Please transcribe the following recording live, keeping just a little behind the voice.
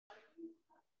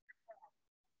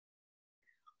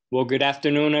Well, good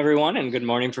afternoon, everyone, and good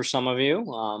morning for some of you.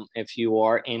 If you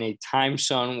are in a time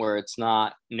zone where it's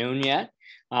not noon yet,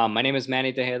 my name is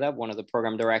Manny Tejeda, one of the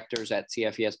program directors at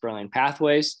CFES Berlin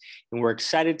Pathways, and we're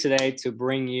excited today to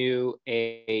bring you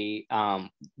a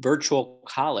virtual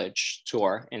college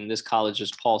tour. And this college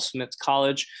is Paul Smith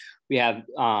College. We have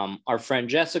our friend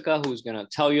Jessica, who's going to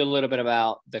tell you a little bit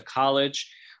about the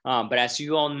college. But as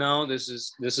you all know, this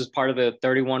is part of the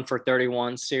 31 for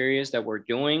 31 series that we're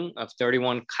doing of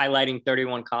 31, highlighting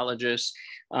 31 colleges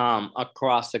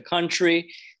across the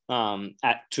country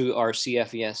to our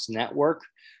CFES network.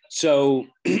 So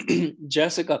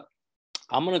Jessica,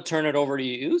 I'm going to turn it over to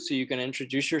you so you can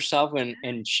introduce yourself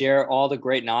and share all the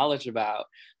great knowledge about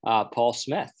Paul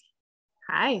Smith.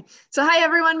 Hi. So hi,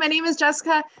 everyone. My name is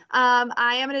Jessica.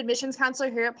 I am an admissions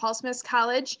counselor here at Paul Smith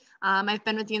College. I've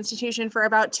been with the institution for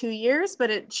about 2 years, but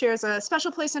it shares a special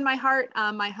place in my heart.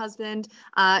 My husband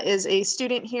is a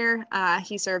student here.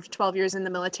 He served 12 years in the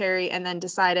military and then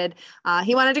decided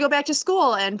he wanted to go back to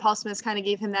school, and Paul Smith kind of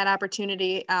gave him that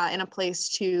opportunity in a place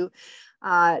to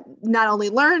not only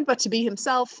learn, but to be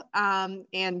himself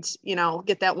and, you know,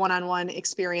 get that one-on-one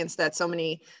experience that so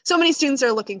many students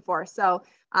are looking for. So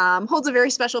holds a very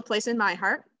special place in my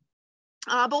heart.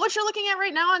 But what you're looking at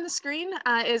right now on the screen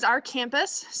is our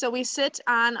campus. So we sit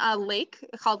on a lake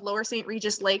called Lower St.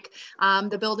 Regis Lake.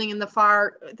 The building in the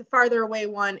farther away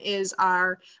one is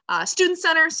our student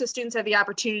center. So students have the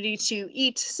opportunity to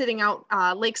eat sitting out.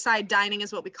 Lakeside dining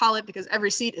is what we call it because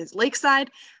every seat is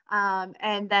lakeside.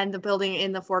 And then the building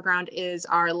in the foreground is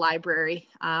our library,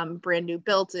 brand new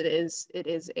built. It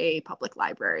is a public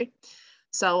library.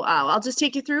 So I'll just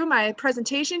take you through my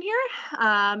presentation here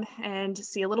and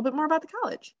see a little bit more about the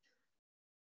college.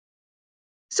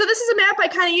 So this is a map I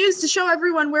kind of use to show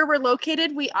everyone where we're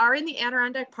located. We are in the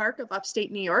Adirondack Park of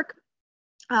upstate New York.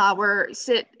 We're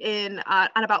sit in on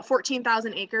about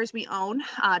 14,000 acres we own.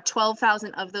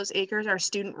 12,000 of those acres are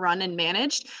student run and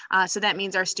managed. So that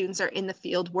means our students are in the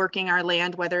field working our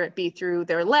land, whether it be through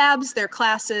their labs, their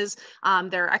classes,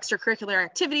 their extracurricular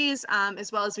activities,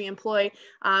 as well as we employ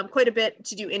quite a bit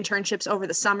to do internships over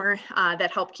the summer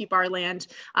that help keep our land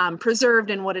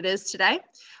preserved in what it is today.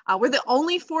 We're the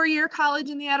only four-year college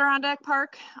in the Adirondack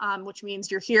Park, which means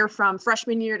you're here from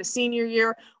freshman year to senior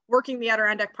year, working the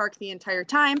Adirondack Park the entire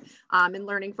time and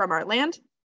learning from our land.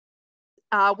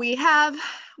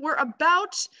 We're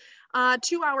about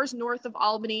 2 hours north of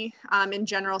Albany in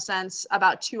general sense,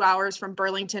 about 2 hours from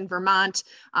Burlington, Vermont,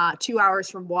 2 hours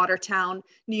from Watertown,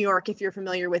 New York, if you're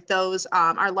familiar with those.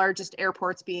 Our largest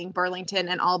airports being Burlington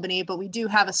and Albany, but we do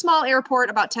have a small airport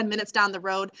about 10 minutes down the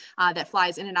road that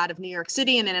flies in and out of New York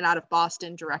City and in and out of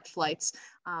Boston, direct flights.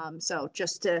 So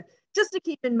just to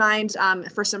keep in mind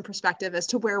for some perspective as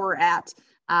to where we're at.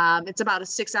 It's about a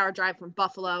 6-hour drive from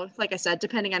Buffalo. Like I said,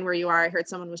 depending on where you are, I heard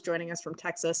someone was joining us from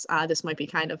Texas. This might be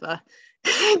kind of a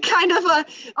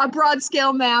broad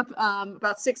scale map,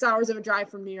 about 6 hours of a drive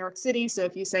from New York City. So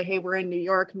if you say, hey, we're in New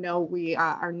York, no, we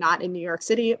are not in New York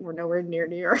City. We're nowhere near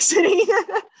New York City.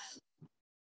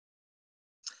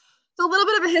 So a little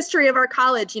bit of a history of our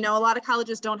college. You know, a lot of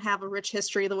colleges don't have a rich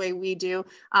history the way we do,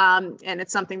 and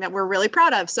it's something that we're really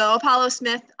proud of. So Apollo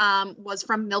Smith was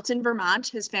from Milton, Vermont.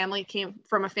 His family came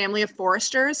from a family of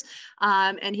foresters,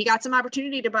 and he got some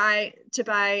opportunity to buy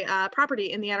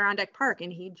property in the Adirondack Park,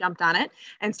 and he jumped on it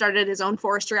and started his own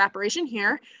forestry operation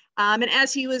here. And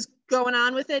as he was going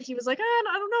on with it, he was like, I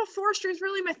don't know if forestry is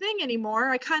really my thing anymore.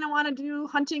 I kind of want to do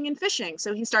hunting and fishing.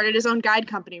 So he started his own guide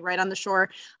company right on the shore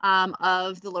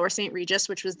of the Lower St. Regis,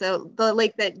 which was the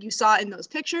lake that you saw in those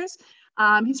pictures.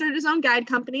 He started his own guide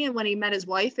company, and when he met his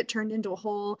wife, it turned into a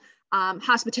whole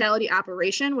hospitality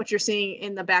operation. What you're seeing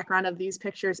in the background of these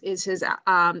pictures is his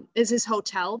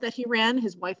hotel that he ran.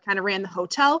 His wife kind of ran the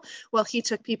hotel while he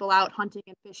took people out hunting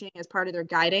and fishing as part of their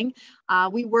guiding.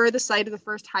 We were the site of the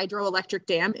first hydroelectric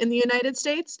dam in the United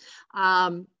States.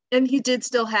 And he did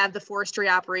still have the forestry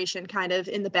operation kind of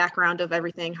in the background of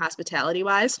everything hospitality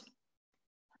wise.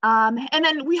 And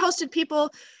then we hosted people,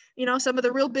 you know, some of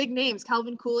the real big names.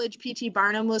 Calvin Coolidge, P.T.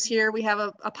 Barnum was here. We have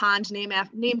a pond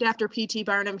named after P.T.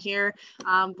 Barnum here.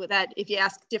 With that, if you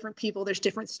ask different people, there's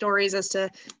different stories as to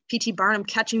P.T. Barnum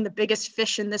catching the biggest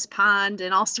fish in this pond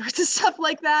and all sorts of stuff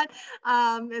like that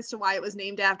as to why it was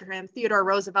named after him. Theodore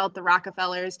Roosevelt, the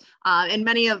Rockefellers, and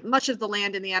much of the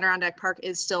land in the Adirondack Park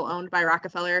is still owned by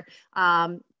Rockefeller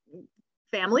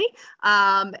family,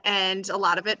 and a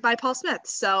lot of it by Paul Smith.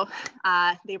 So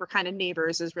they were kind of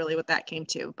neighbors is really what that came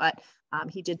to. But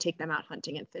he did take them out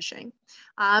hunting and fishing.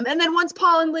 And then once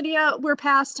Paul and Lydia were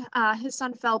passed, his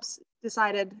son Phelps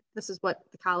decided this is what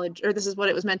the college, or this is what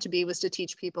it was meant to be, was to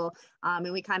teach people.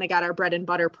 And we kind of got our bread and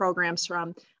butter programs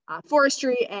from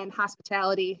forestry and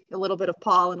hospitality, a little bit of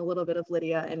Paul and a little bit of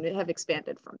Lydia, and have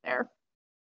expanded from there.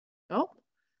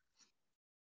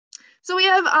 So we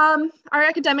have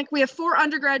we have 4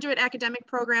 undergraduate academic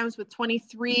programs with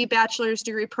 23 bachelor's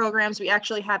degree programs. We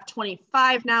actually have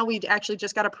 25 now. We actually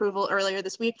just got approval earlier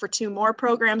this week for 2 more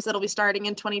programs that'll be starting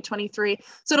in 2023.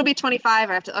 So it'll be 25.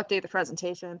 I have to update the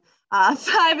presentation.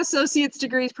 5 associate's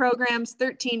degrees programs,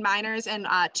 13 minors, and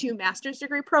 2 master's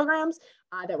degree programs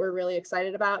that we're really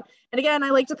excited about. And again,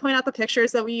 I like to point out the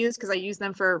pictures that we use because I use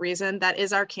them for a reason. That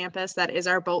is our campus. That is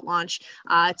our boat launch.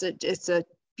 It's a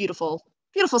beautiful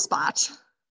spot.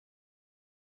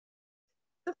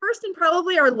 The first and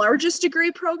probably our largest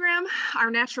degree program,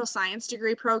 our natural science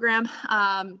degree program,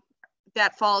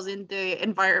 that falls in the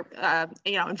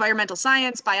environmental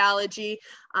science, biology,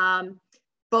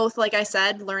 both, like I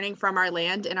said, learning from our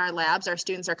land in our labs. Our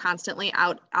students are constantly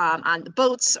out on the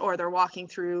boats, or they're walking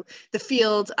through the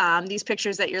field. These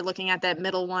pictures that you're looking at, that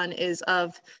middle one, is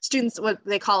of students, what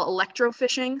they call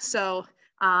electrofishing. So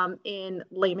in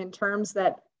layman terms,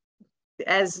 that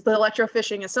as the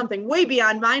electrofishing is something way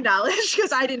beyond my knowledge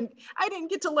because I didn't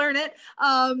get to learn it.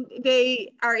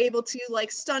 They are able to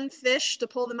like stun fish to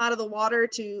pull them out of the water,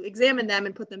 to examine them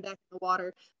and put them back in the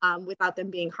water without them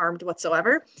being harmed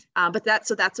whatsoever.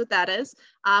 So that's what that is.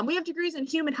 We have degrees in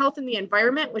human health and the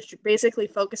environment, which basically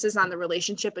focuses on the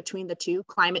relationship between the two,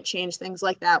 climate change, things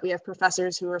like that. We have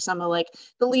professors who are some of like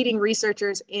the leading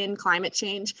researchers in climate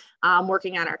change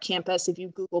working on our campus. If you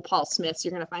Google Paul Smith,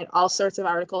 you're going to find all sorts of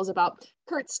articles about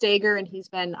Kurt Stager, and he's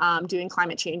been doing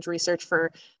climate change research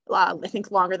for, I think,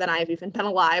 longer than I've even been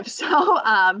alive. So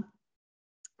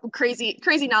crazy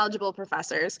knowledgeable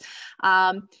professors.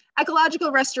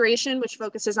 Ecological restoration, which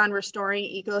focuses on restoring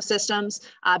ecosystems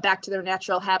back to their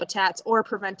natural habitats, or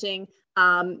preventing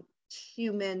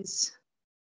humans'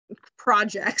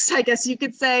 projects, I guess you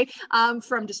could say,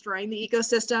 from destroying the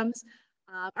ecosystems.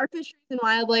 Our fisheries and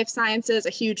wildlife sciences, a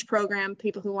huge program,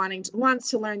 people who wants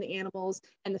to learn the animals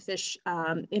and the fish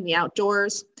in the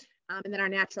outdoors. And then our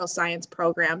natural science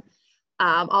program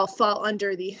all fall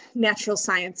under the natural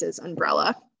sciences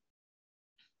umbrella.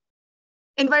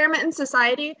 Environment and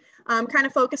society kind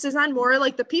of focuses on more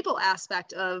like the people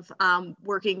aspect of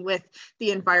working with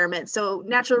the environment. So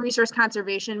natural resource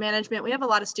conservation management, we have a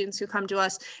lot of students who come to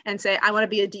us and say, I want to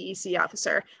be a DEC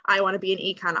officer. I want to be an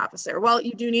econ officer. Well,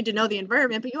 you do need to know the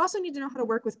environment, but you also need to know how to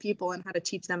work with people and how to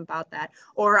teach them about that.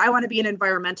 Or I want to be an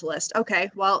environmentalist.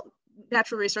 Okay, well,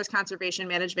 natural resource conservation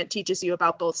management teaches you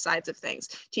about both sides of things,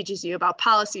 teaches you about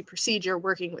policy, procedure,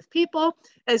 working with people,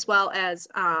 as well as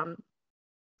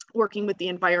working with the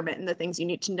environment and the things you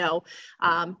need to know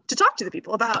to talk to the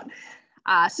people about.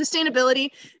 Sustainability,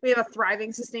 we have a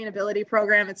thriving sustainability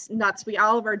program. It's nuts.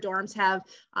 All of our dorms have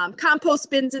compost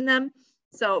bins in them.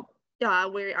 So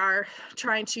we are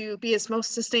trying to be as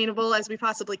most sustainable as we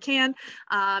possibly can.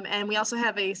 And we also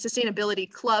have a sustainability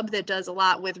club that does a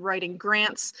lot with writing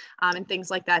grants and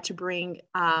things like that to bring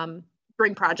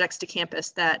projects to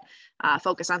campus that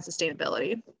focus on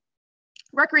sustainability.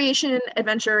 Recreation,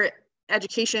 adventure,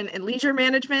 education, and leisure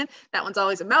management. That one's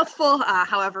always a mouthful.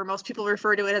 However, most people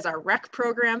refer to it as our REC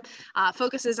program.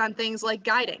 Focuses on things like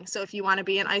guiding. So if you want to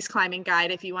be an ice climbing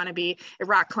guide, if you want to be a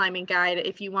rock climbing guide,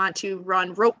 if you want to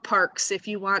run rope parks, if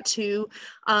you want to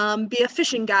be a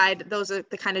fishing guide, those are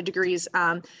the kind of degrees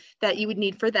that you would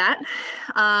need for that.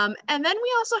 And then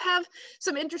we also have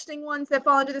some interesting ones that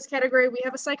fall into this category. We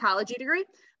have a psychology degree,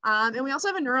 and we also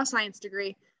have a neuroscience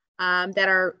degree that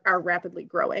are rapidly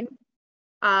growing.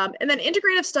 And then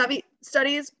integrative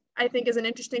studies, I think, is an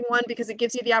interesting one because it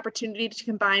gives you the opportunity to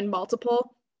combine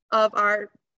multiple of our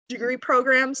degree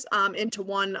programs into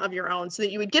one of your own, so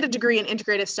that you would get a degree in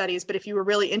integrative studies, but if you were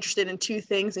really interested in 2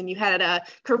 things and you had a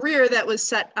career that was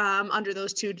set under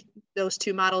those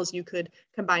two models, you could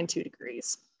combine 2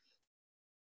 degrees.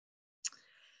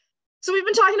 So we've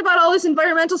been talking about all this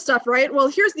environmental stuff, right? Well,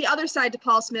 here's the other side to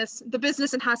Paul Smith's, the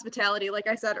business and hospitality, like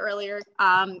I said earlier,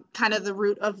 kind of the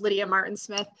root of Lydia Martin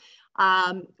Smith.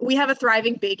 We have a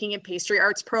thriving baking and pastry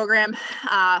arts program,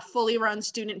 fully run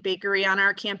student bakery on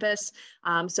our campus.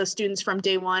 So students from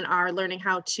day one are learning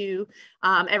how to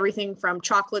everything from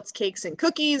chocolates, cakes, and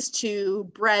cookies to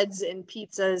breads and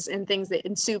pizzas and things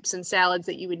and soups and salads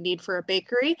that you would need for a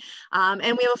bakery.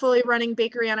 And we have a fully running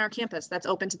bakery on our campus that's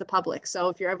open to the public. So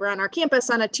if you're ever on our campus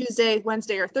on a Tuesday,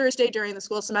 Wednesday, or Thursday during the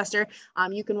school semester,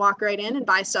 you can walk right in and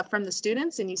buy stuff from the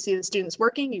students, and you see the students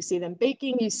working, you see them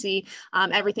baking, you see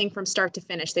everything from from start to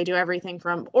finish. They do everything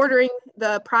from ordering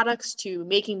the products to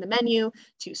making the menu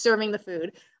to serving the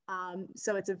food.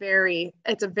 So it's a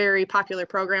very popular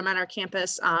program on our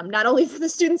campus, not only for the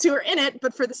students who are in it,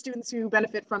 but for the students who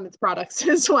benefit from its products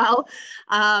as well.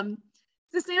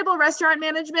 Sustainable restaurant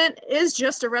management is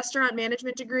just a restaurant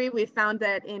management degree. We've found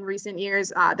that in recent years,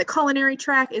 the culinary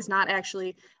track is not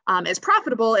actually as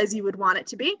profitable as you would want it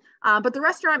to be, but the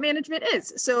restaurant management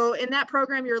is. So in that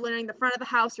program, you're learning the front of the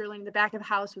house, you're learning the back of the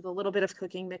house with a little bit of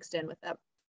cooking mixed in with it.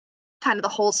 Kind of the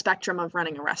whole spectrum of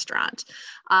running a restaurant.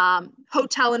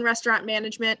 Hotel and restaurant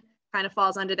management kind of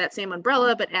falls under that same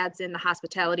umbrella, but adds in the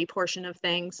hospitality portion of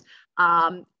things.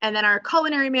 And then our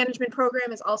culinary management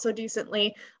program is also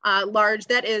decently large.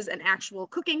 That is an actual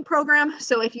cooking program.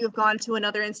 So if you have gone to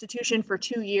another institution for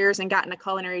 2 years and gotten a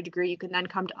culinary degree, you can then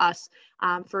come to us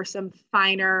for some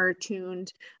finer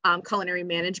tuned culinary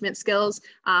management skills.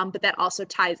 But that also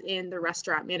ties in the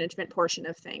restaurant management portion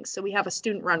of things. So we have a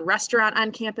student run restaurant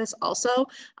on campus also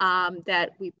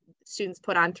that students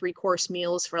put on 3-course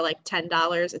meals for like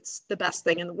 $10. It's the best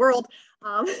thing in the world.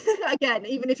 Again,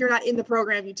 even if you're not in the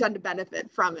program, you tend to benefit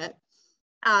from it.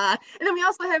 And then we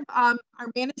also have our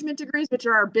management degrees, which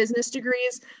are our business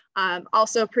degrees,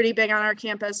 also pretty big on our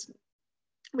campus.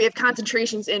 We have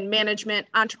concentrations in management,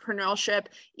 entrepreneurship,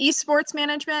 esports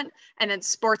management, and then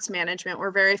sports management.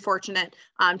 We're very fortunate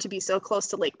to be so close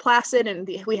to Lake Placid, and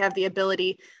we have the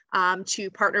ability to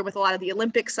partner with a lot of the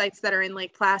Olympic sites that are in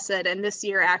Lake Placid. And this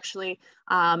year, actually,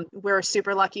 we're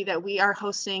super lucky that we are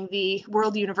hosting the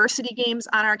World University Games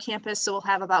on our campus. So we'll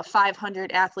have about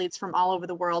 500 athletes from all over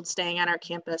the world staying on our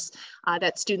campus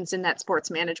that students in that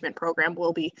sports management program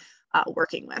will be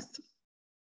working with.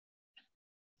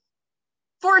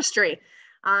 Forestry,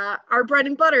 our bread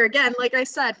and butter. Again, like I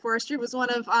said, forestry was one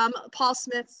of Paul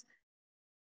Smith's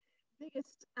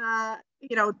biggest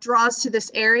draws to this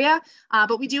area,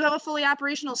 but we do have a fully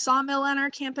operational sawmill on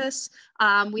our campus.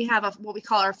 We have what we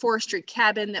call our forestry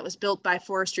cabin that was built by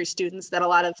forestry students that a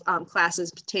lot of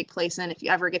classes take place in. If you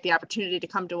ever get the opportunity to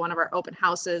come to one of our open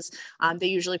houses, they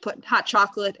usually put hot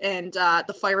chocolate and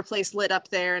the fireplace lit up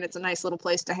there, and it's a nice little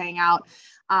place to hang out.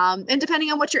 And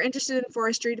depending on what you're interested in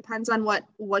forestry, depends on what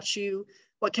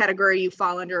category you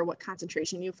fall under, or what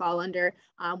concentration you fall under,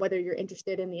 whether you're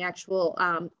interested in the actual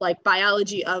like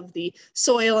biology of the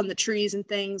soil and the trees and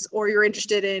things, or you're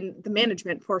interested in the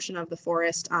management portion of the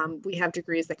forest. We have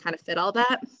degrees that kind of fit all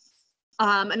that.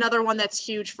 Another one that's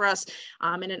huge for us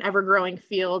in an ever-growing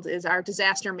field is our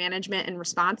disaster management and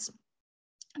response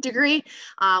degree.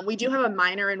 We do have a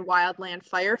minor in wildland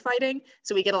firefighting,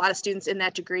 so we get a lot of students in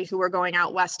that degree who are going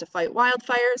out west to fight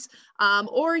wildfires,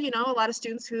 or a lot of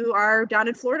students who are down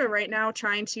in Florida right now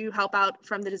trying to help out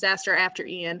from the disaster after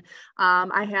Ian.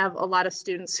 I have a lot of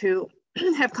students who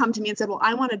have come to me and said, well,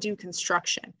 I want to do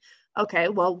construction. Okay,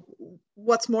 well,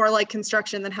 what's more like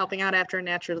construction than helping out after a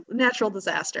natural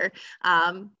disaster?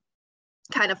 Kind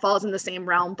of falls in the same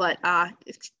realm, but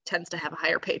it tends to have a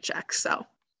higher paycheck. So.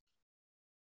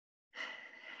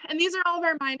 And these are all of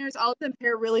our minors. All of them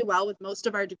pair really well with most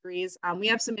of our degrees. We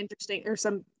have some interesting or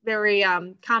some very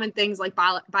common things like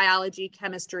biology,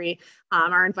 chemistry,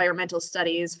 our environmental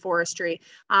studies, forestry,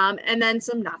 and then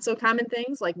some not so common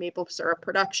things like maple syrup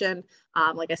production,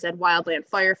 like I said, wildland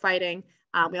firefighting.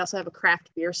 We also have a craft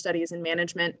beer studies and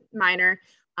management minor.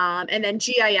 And then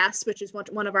GIS, which is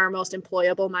one of our most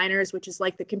employable minors, which is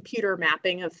like the computer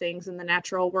mapping of things in the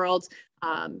natural world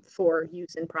for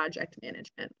use in project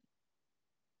management.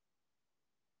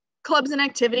 Clubs and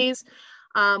activities.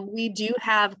 We do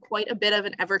have quite a bit of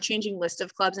an ever-changing list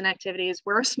of clubs and activities.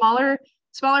 We're a smaller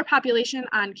population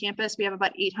on campus. We have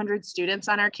about 800 students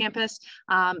on our campus.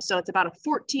 So it's about a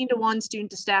 14-to-1 student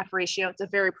to staff ratio. It's a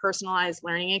very personalized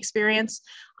learning experience.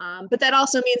 But that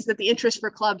also means that the interest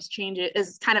for clubs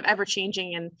is kind of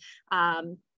ever-changing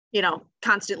and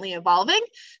constantly evolving.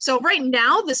 So right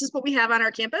now, this is what we have on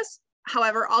our campus.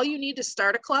 However, all you need to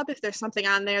start a club, if there's something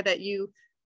on there that you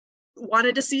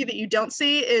wanted to see that you don't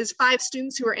see, is 5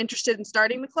 students who are interested in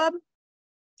starting the club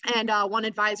and 1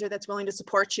 advisor that's willing to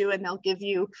support you, and they'll give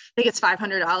you, I think it's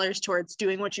 $500 towards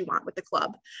doing what you want with the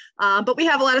club. But we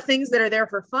have a lot of things that are there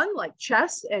for fun, like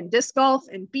chess and disc golf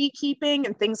and beekeeping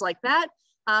and things like that.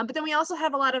 But then we also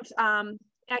have a lot of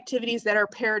activities that are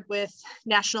paired with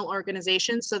national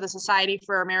organizations. So the Society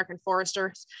for American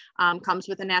Foresters comes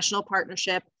with a national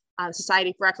partnership,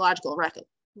 Society for Ecological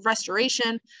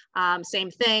Restoration, same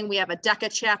thing. We have a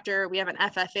DECA chapter, we have an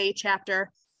FFA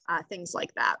chapter, things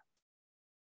like that.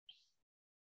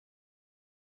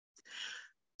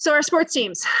 So our sports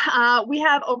teams, we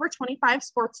have over 25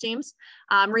 sports teams,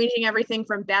 ranging everything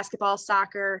from basketball,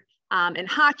 soccer, and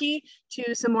hockey,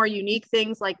 to some more unique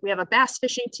things like we have a bass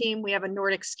fishing team, we have a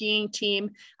Nordic skiing team,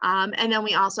 and then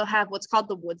we also have what's called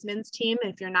the Woodsman's team.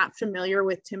 And if you're not familiar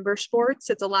with timber sports,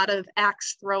 it's a lot of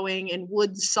axe throwing and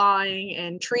wood sawing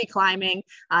and tree climbing.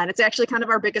 And it's actually kind of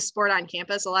our biggest sport on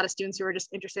campus. A lot of students who are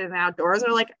just interested in the outdoors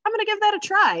are like, I'm going to give that a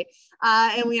try.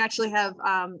 And we actually have,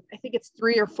 I think it's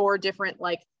 3 or 4 different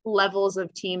like levels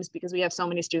of teams because we have so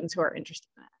many students who are interested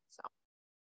in that. So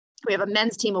we have a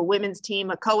men's team, a women's team,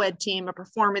 a co-ed team, a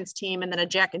performance team, and then a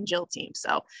Jack and Jill team.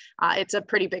 So it's a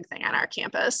pretty big thing on our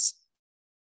campus.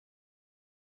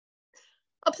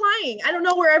 Applying. I don't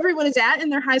know where everyone is at in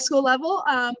their high school level,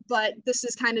 but this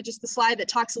is kind of just the slide that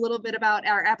talks a little bit about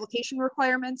our application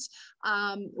requirements.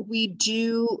 We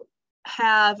do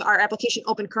have our application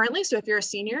open currently. So if you're a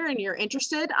senior and you're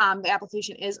interested, the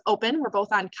application is open. We're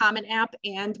both on Common App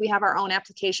and we have our own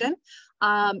application.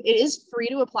 It is free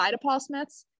to apply to Paul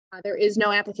Smiths. There is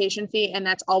no application fee, and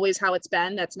that's always how it's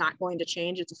been. That's not going to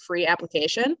change. It's a free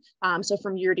application. So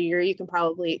from year to year, you can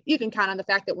count on the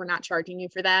fact that we're not charging you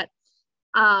for that.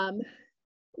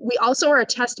 We also are a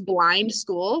test blind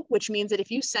school, which means that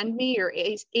if you send me your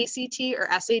ACT or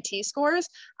SAT scores,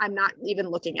 I'm not even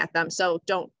looking at them. So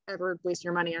don't ever waste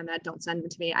your money on that. Don't send them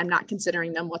to me. I'm not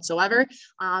considering them whatsoever.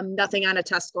 Nothing on a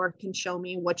test score can show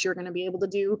me what you're going to be able to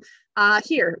do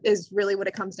here is really what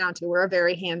it comes down to. We're a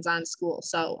very hands-on school.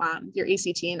 So your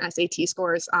ACT and SAT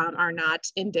scores are not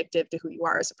indicative to who you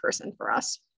are as a person for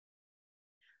us.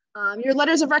 Your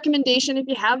letters of recommendation, if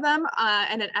you have them,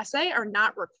 and an essay are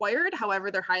not required. However,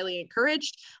 they're highly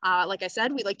encouraged. Like I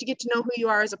said, we like to get to know who you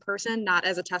are as a person, not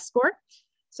as a test score.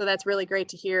 So that's really great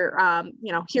to hear,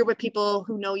 hear what people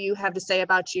who know you have to say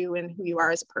about you and who you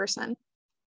are as a person.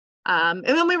 And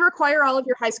then we require all of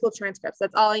your high school transcripts.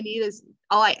 That's all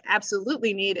all I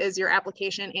absolutely need is your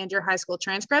application and your high school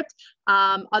transcript.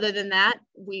 Other than that,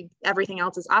 everything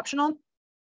else is optional.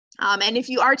 And if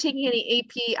you are taking any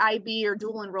AP, IB, or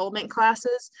dual enrollment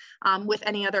classes with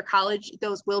any other college,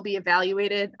 those will be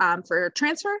evaluated for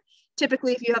transfer.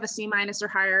 Typically, if you have a C- or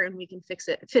higher and we can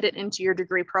fit it into your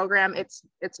degree program, it's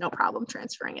no problem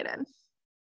transferring it in.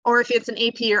 Or if it's an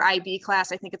AP or IB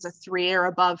class, I think it's a 3 or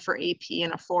above for AP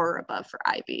and a 4 or above for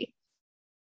IB.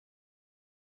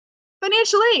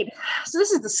 Financial aid. So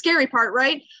this is the scary part,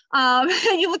 right?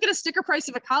 You look at a sticker price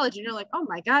of a college and you're like, oh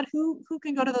my God, who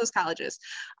can go to those colleges?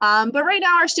 But right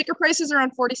now our sticker prices are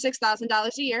around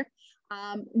 $46,000 a year.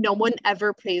 No one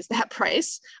ever pays that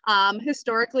price.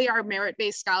 Historically, our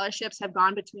merit-based scholarships have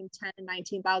gone between $10,000 and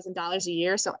 $19,000 a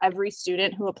year. So every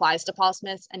student who applies to Paul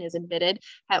Smiths and is admitted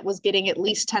was getting at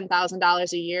least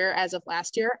 $10,000 a year as of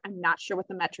last year. I'm not sure what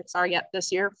the metrics are yet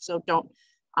this year, so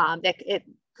it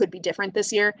could be different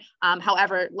this year.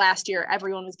 However, last year,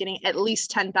 everyone was getting at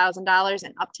least $10,000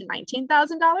 and up to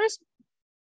 $19,000.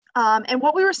 And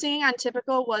what we were seeing on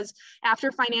typical was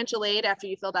after financial aid, after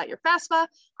you filled out your FAFSA,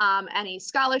 any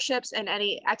scholarships and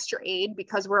any extra aid,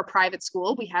 because we're a private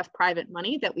school, we have private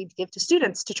money that we give to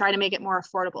students to try to make it more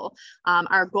affordable.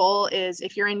 Our goal is,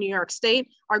 if you're in New York State,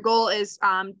 our goal is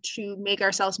to make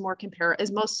ourselves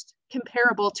most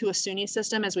comparable to a SUNY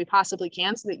system as we possibly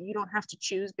can, so that you don't have to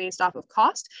choose based off of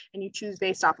cost and you choose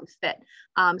based off of fit.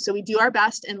 So we do our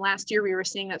best. And last year we were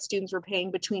seeing that students were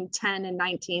paying between $10,000 and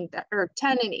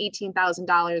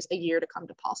 $18,000 a year to come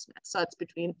to Paul Smith. So it's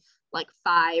between like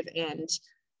 $5,000 and,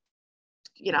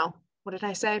 what did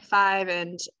I say? $5,000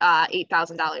 and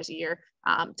 $8,000 a year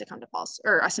to come to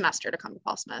or a semester to come to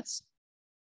Paul Smiths.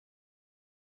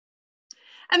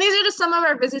 And these are just some of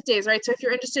our visit days, right? So if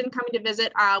you're interested in coming to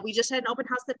visit, we just had an open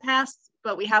house that passed,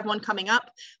 but we have one coming up.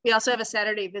 We also have a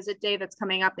Saturday visit day that's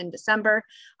coming up in December.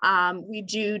 We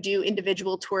do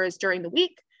individual tours during the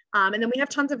week. And then we have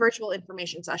tons of virtual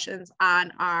information sessions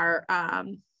on our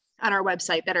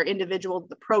website that are individual to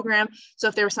the program. So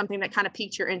if there was something that kind of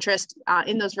piqued your interest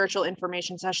in those virtual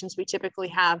information sessions, we typically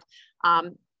have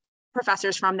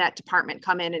professors from that department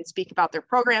come in and speak about their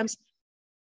programs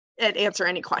and answer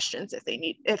any questions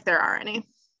if there are any.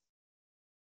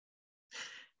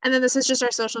 And then this is just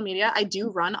our social media. I do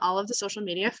run all of the social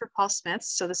media for Paul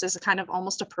Smiths, so this is kind of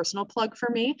almost a personal plug for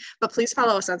me, but please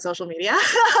follow us on social media.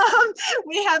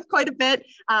 We have quite a bit.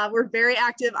 We're very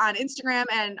active on Instagram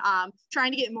and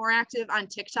trying to get more active on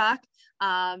TikTok.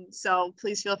 So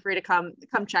please feel free to come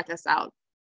check us out.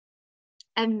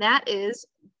 And that is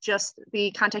just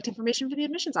the contact information for the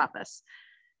admissions office.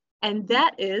 And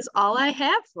that is all I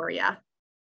have for you.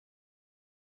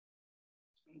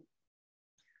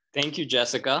 Thank you,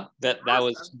 Jessica. That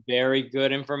was very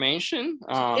good information.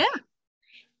 Yeah.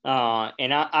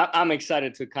 And I'm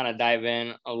excited to kind of dive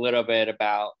in a little bit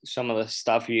about some of the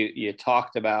stuff you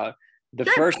talked about. The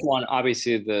Sure. first one,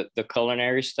 obviously, the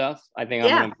culinary stuff. I think I'm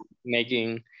Yeah. gonna be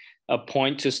making a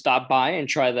point to stop by and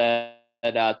try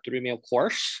that 3 meal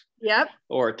course Yep.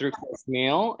 or 3 course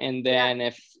meal, and Yeah. then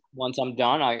if once I'm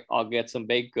done, I'll get some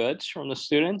baked goods from the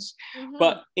students. Hmm.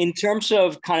 But in terms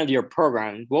of kind of your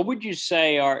program, what would you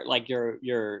say are like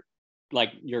your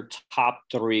top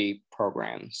three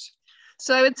programs?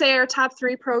 So I would say our top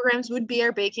three programs would be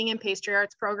our baking and pastry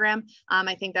arts program.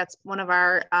 I think that's one of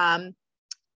our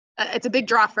it's a big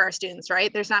draw for our students,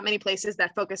 right? There's not many places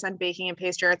that focus on baking and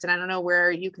pastry arts, and I don't know where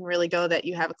you can really go that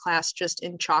you have a class just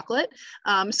in chocolate.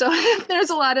 So there's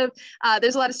a lot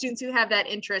of students who have that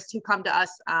interest who come to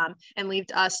us and leave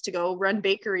to us to go run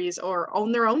bakeries or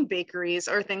own their own bakeries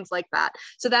or things like that.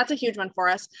 So that's a huge one for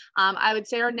us. I would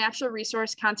say our natural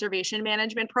resource conservation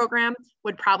management program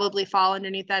would probably fall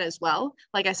underneath that as well.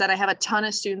 Like I said, I have a ton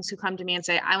of students who come to me and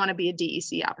say, I want to be a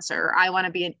DEC officer, or I want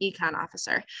to be an econ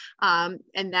officer.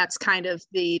 And that's kind of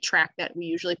the track that we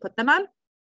usually put them on.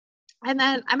 And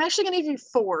then I'm actually going to give you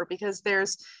four because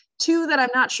there's two that I'm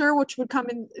not sure which would come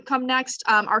next.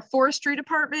 Our forestry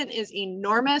department is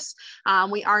enormous.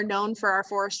 We are known for our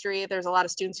forestry. There's a lot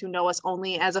of students who know us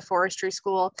only as a forestry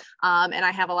school. And I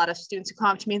have a lot of students who come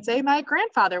up to me and say, my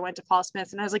grandfather went to Paul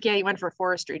Smith. And I was like, yeah, you went for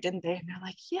forestry, didn't they? And they're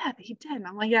like, yeah, he did. And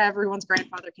I'm like, yeah, everyone's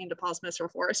grandfather came to Paul Smith for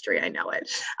forestry. I know it.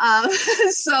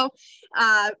 So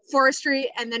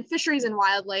forestry, and then fisheries and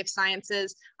wildlife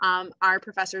sciences. Our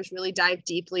professors really dive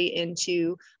deeply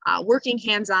into working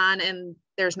hands-on, and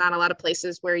there's not a lot of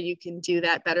places where you can do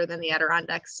that better than the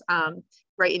Adirondacks.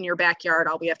 Right in your backyard,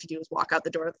 all we have to do is walk out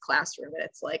the door of the classroom, and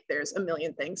it's like there's a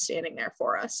million things standing there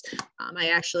for us. I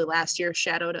actually last year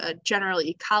shadowed a general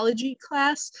ecology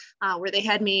class where they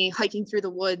had me hiking through the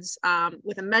woods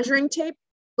with a measuring tape,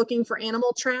 looking for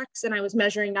animal tracks, and I was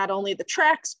measuring not only the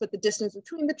tracks but the distance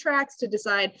between the tracks to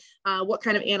decide what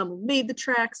kind of animal made the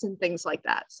tracks and things like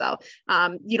that. So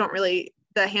you don't really,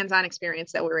 the hands-on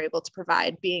experience that we were able to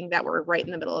provide, being that we're right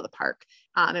in the middle of the park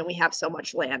and we have so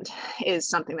much land, is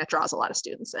something that draws a lot of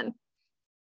students in.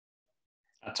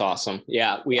 That's awesome.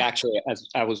 Yeah, we actually, as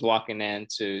I was walking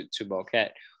into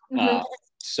Boquete, Mm-hmm.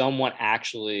 someone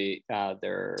actually,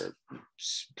 their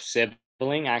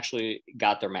sibling actually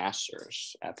got their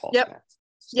master's at Paul Yep. Smith.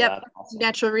 So Yep. awesome.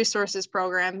 Natural resources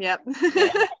program. Yep.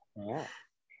 Yeah.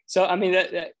 So, I mean,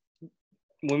 that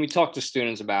when we talk to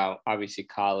students about obviously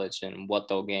college and what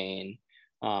they'll gain,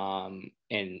 and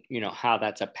how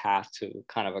that's a path to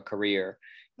kind of a career,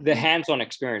 the hands-on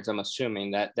experience, I'm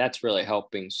assuming that's really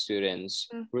helping students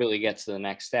really get to the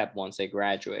next step once they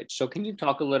graduate. So can you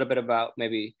talk a little bit about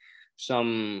maybe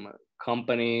some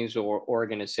companies or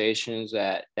organizations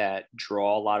that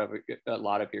draw a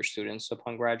lot of your students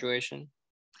upon graduation?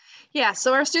 Yeah,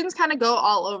 so our students kind of go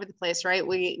all over the place, right?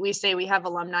 We say we have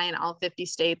alumni in all 50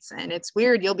 states, and it's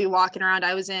weird. You'll be walking around.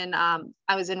 I was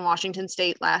in Washington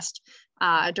State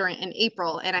in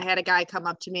April, and I had a guy come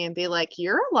up to me and be like,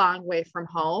 "You're a long way from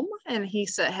home." And he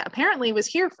said apparently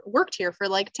worked here for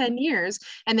like 10 years,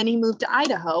 and then he moved to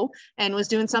Idaho and was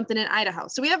doing something in Idaho.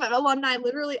 So we have alumni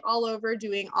literally all over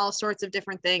doing all sorts of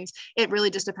different things. It really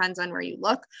just depends on where you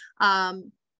look.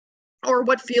 Or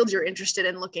what fields you're interested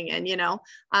in looking in,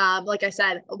 like I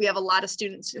said, we have a lot of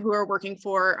students who are working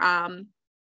for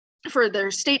their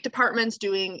state departments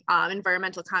doing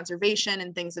environmental conservation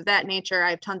and things of that nature. I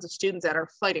have tons of students that are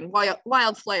fighting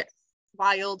wildfires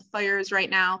right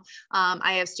now.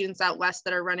 I have students out west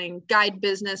that are running guide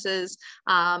businesses.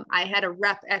 I had a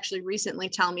rep actually recently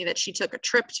tell me that she took a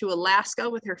trip to Alaska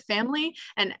with her family,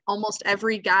 and almost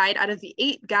every guide out of the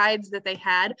 8 guides that they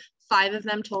had, 5 of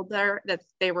them told her that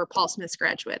they were Paul Smith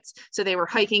graduates. So they were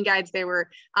hiking guides, they were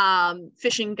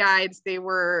fishing guides, they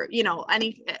were,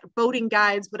 any boating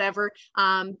guides, whatever.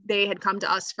 They had come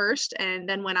to us first and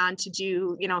then went on to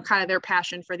do, kind of their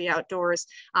passion for the outdoors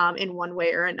in one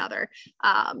way or another.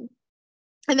 And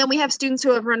then we have students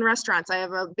who have run restaurants. I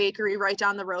have a bakery right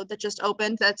down the road that just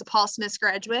opened. That's a Paul Smith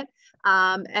graduate.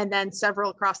 And then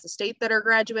several across the state that are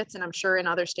graduates, and I'm sure in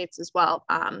other states as well.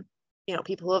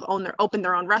 People who have opened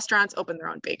their own restaurants, opened their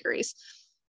own bakeries.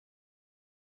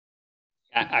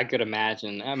 I could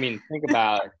imagine. I mean, think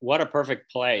about what a perfect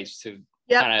place to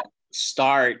Yep. kind of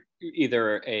start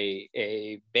either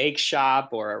a bake shop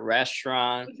or a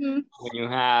restaurant when you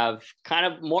have kind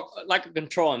of more like a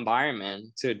control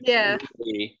environment to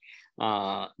really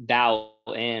dial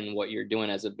in what you're doing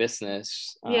as a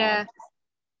business. And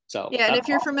if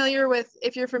you're familiar with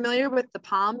the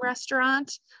Palm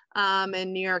restaurant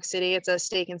in New York City, it's a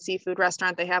steak and seafood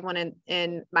restaurant. They have one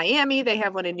in Miami, they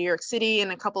have one in New York City,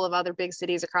 and a couple of other big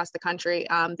cities across the country.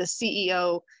 The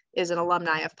CEO is an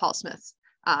alumni of Paul Smith.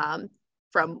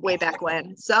 from way back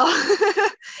when. So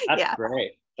That's yeah.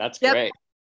 great. That's Yep. great.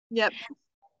 Yep.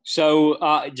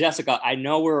 So, Jessica, I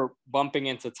know we're bumping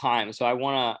into time, so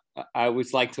I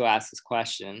always like to ask this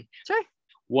question. Sure.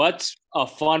 What's a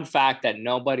fun fact that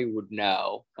nobody would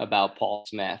know about Paul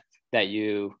Smith that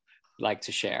you like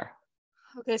to share?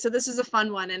 Okay, so this is a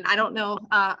fun one, and I don't know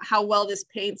how well this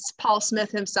paints Paul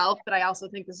Smith himself, but I also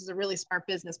think this is a really smart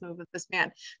business move of this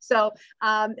man. So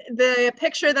the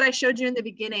picture that I showed you in the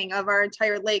beginning of our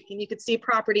entire lake, and you could see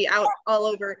property out all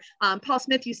over, Paul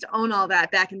Smith used to own all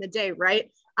that back in the day,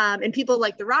 right? And people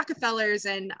like the Rockefellers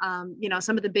and, you know,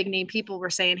 some of the big name people were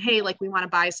saying, hey, like, we want to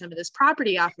buy some of this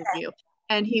property off of you.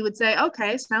 And he would say,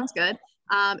 okay, sounds good.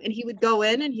 And he would go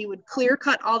in and he would clear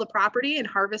cut all the property and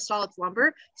harvest all its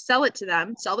lumber, sell it to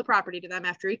them, sell the property to them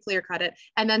after he clear cut it,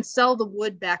 and then sell the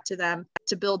wood back to them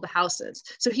to build the houses.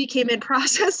 So he came in,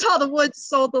 processed all the wood,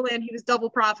 sold the land. He was double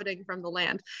profiting from the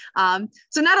land.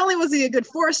 So not only was he a good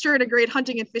forester and a great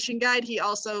hunting and fishing guide, he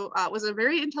also was a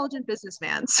very intelligent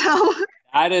businessman. So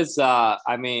that is,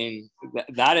 I mean,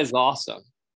 that is awesome.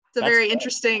 It's a very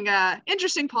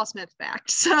interesting Paul Smith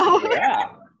fact. So yeah.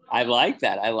 I like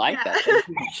that. I like that. Thank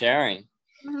you for sharing.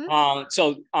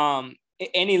 Mm-hmm.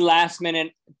 Any last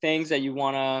minute things that you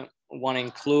want to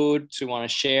include, want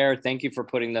to share? Thank you for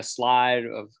putting the slide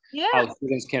of how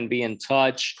students can be in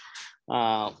touch.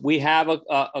 We have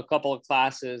a couple of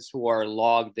classes who are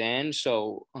logged in,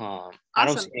 so awesome. I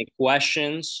don't see any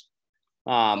questions,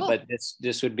 cool. But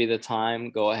this would be the time.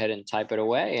 Go ahead and type it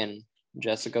away, and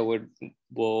Jessica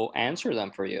will answer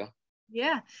them for you.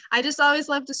 Yeah, I just always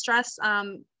love to stress.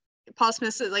 Paul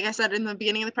Smith, like I said in the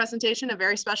beginning of the presentation, a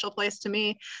very special place to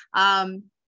me.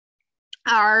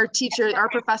 Our teachers, our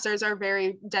professors are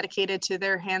very dedicated to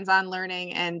their hands-on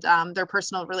learning and their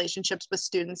personal relationships with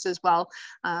students as well.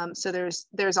 So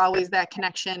there's always that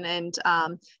connection, and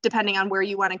depending on where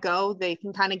you want to go, they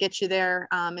can kind of get you there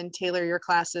and tailor your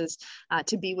classes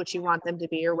to be what you want them to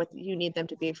be or what you need them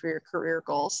to be for your career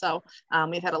goals. So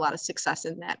we've had a lot of success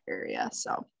in that area.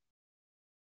 So.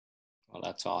 Well,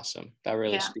 that's awesome. That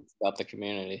really speaks about the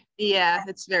community. Yeah,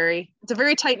 it's a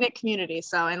very tight-knit community.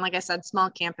 So, and like I said, small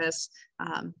campus,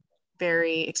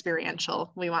 very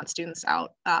experiential. We want students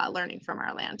out learning from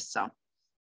our land. So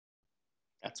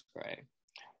that's great.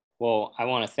 Well, I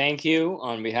want to thank you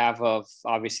on behalf of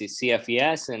obviously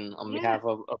CFES and on behalf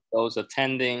of those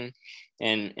attending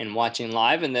and watching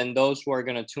live, and then those who are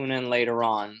going to tune in later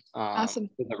on awesome.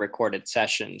 to the recorded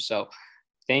session. So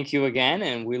thank you again,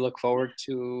 and we look forward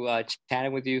to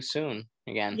chatting with you soon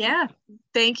again. Yeah,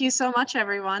 thank you so much,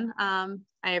 everyone.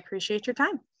 I appreciate your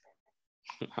time.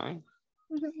 Bye.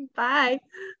 Bye.